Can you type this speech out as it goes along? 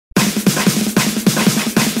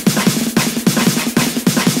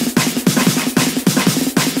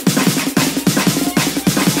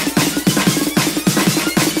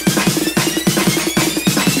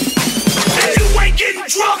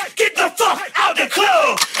the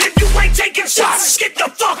club. If you ain't taking shots, get the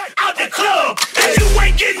fuck out the club. If you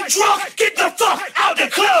ain't getting drunk, get the fuck out the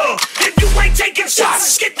club. If you ain't taking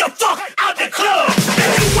shots, get the fuck out the club.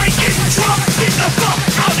 If you ain't getting drunk, get the fuck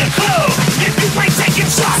out the club. If you ain't taking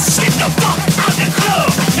shots, get the fuck out the club.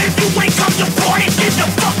 If you ain't come to party, get the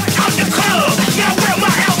fuck out the club. Now where my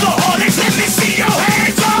alcoholics? Let me see your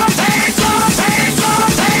hands up, hands up, hands up,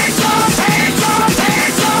 hands up, hands up,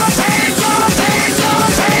 hands up, hands up, hands up,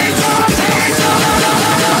 hands up, hands up.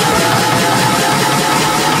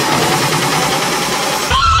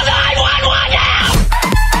 All 911 now!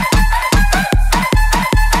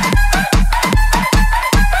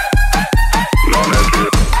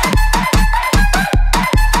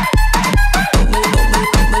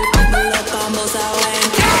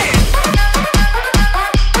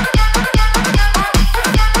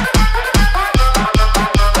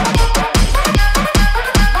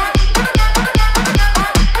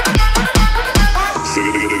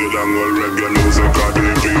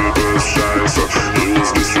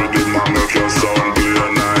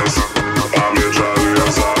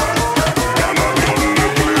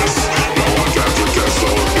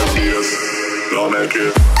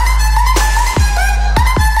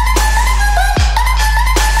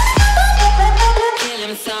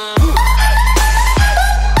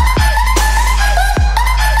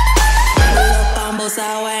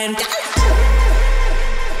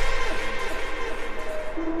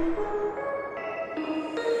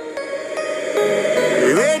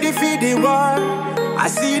 Ready for the war. I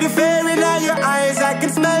see the fear in all your eyes, I can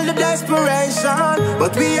smell the desperation.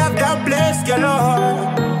 But we have that place galore.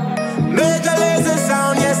 Major Lazer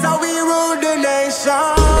sound, yes, how we rule the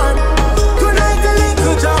nation. Tonight a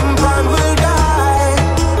little jump and we'll die.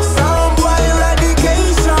 Sound boy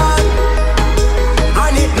eradication.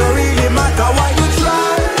 And it no really matter what you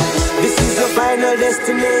try. This is the final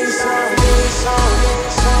destination.